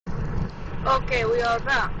Okay, we are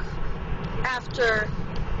back after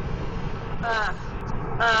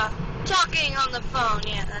talking on the phone.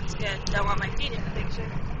 Yeah, that's good. Don't want my feet in the picture.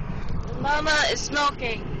 Mama is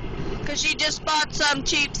smoking because she just bought some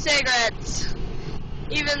cheap cigarettes,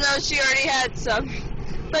 even though she already had some.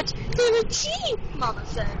 But they were cheap, Mama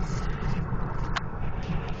says.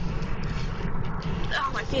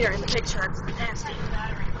 Oh, my feet are in the picture. That's nasty.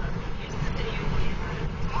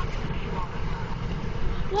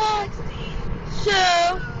 Well,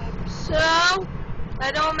 so,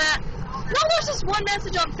 I don't no, there's just one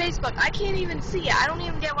message on Facebook. I can't even see it. I don't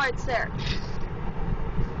even get why it's there.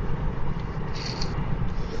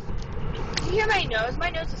 You hear my nose? My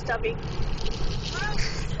nose is stuffy.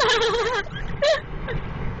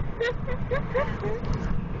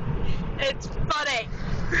 It's funny.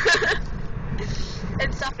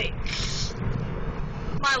 It's stuffy.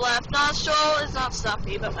 My left nostril is not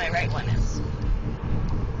stuffy, but my right one is.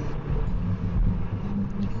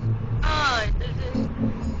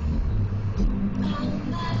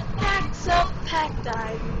 Pack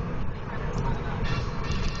died.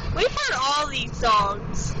 We've heard all these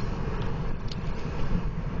songs.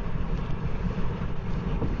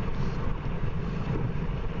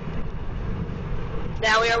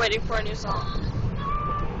 Now we are waiting for a new song.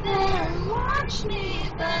 Then watch me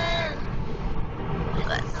then.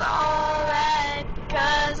 That's alright,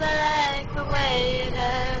 'cause I like the way it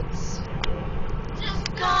hurts.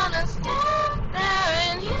 Just gonna stand there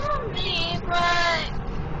and hear me cry.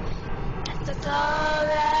 That's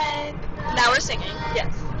alright. Now we're singing,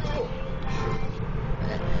 yes. Cool.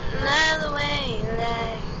 Another way,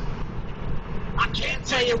 I can't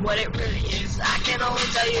tell you what it really is. I can only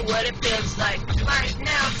tell you what it feels like. Right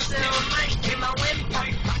now, it's still night in my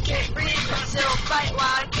windpipe. I can't breathe, but still fight while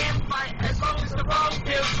I can't fight. As long as the wrong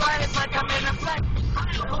feels right, it's like I'm in a fight.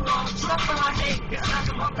 I don't belong, something I hate. It's like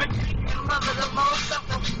I'm up and in love with the most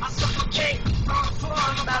something. I suffocate on the floor.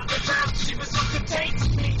 I'm about to drown. She was so contained to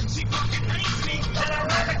me. She fucking hates me. That I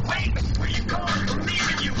let it wait. Where you going? I'm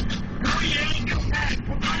leaving you. No, you ain't come back.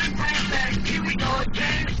 We're running past that. Here we go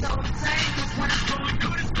again. It's all the same. When it's going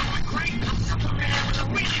good, it's going great. I'm Superman when the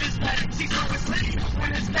weed is bad. She's always late.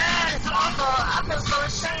 When it's bad, it's awful. I feel so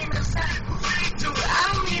ashamed of sad. Who's named to it?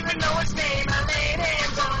 I don't even know its name. I laid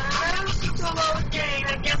hands on it. I was so low again.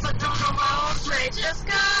 I guess I don't know my own straight. Just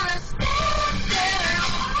gonna stand there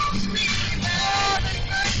and watch me now.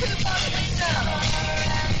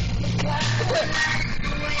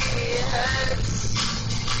 The way it hurts.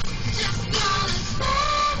 Just gonna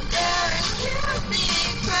stand there and hear me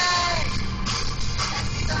cry.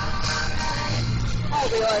 I'll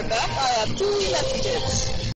be right back. I have 2 messages.